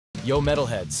Yo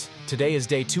metalheads, today is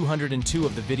day 202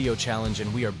 of the video challenge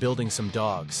and we are building some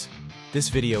dogs. This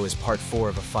video is part 4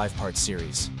 of a 5-part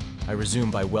series. I resume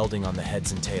by welding on the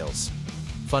heads and tails.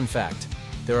 Fun fact,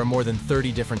 there are more than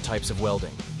 30 different types of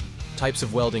welding. Types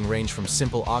of welding range from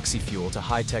simple oxy-fuel to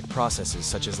high-tech processes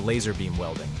such as laser beam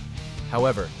welding.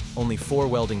 However, only 4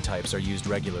 welding types are used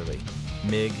regularly: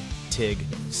 MIG, TIG,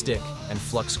 stick, and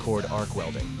Flux-Cored arc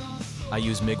welding. I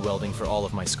use MIG welding for all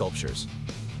of my sculptures.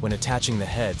 When attaching the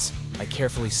heads, I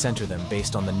carefully center them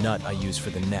based on the nut I use for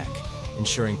the neck,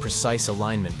 ensuring precise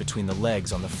alignment between the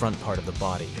legs on the front part of the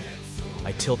body.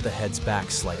 I tilt the heads back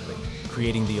slightly,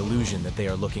 creating the illusion that they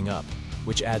are looking up,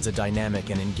 which adds a dynamic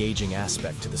and engaging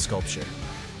aspect to the sculpture.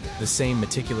 The same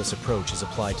meticulous approach is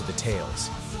applied to the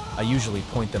tails. I usually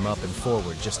point them up and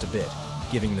forward just a bit,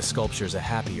 giving the sculptures a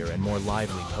happier and more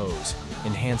lively pose,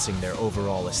 enhancing their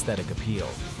overall aesthetic appeal.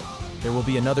 There will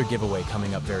be another giveaway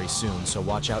coming up very soon, so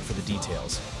watch out for the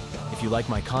details. If you like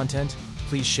my content,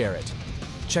 please share it.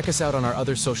 Check us out on our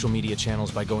other social media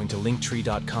channels by going to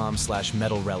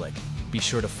linktree.com/Metal Relic. Be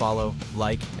sure to follow,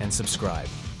 like, and subscribe.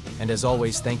 And as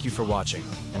always, thank you for watching,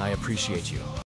 and I appreciate you.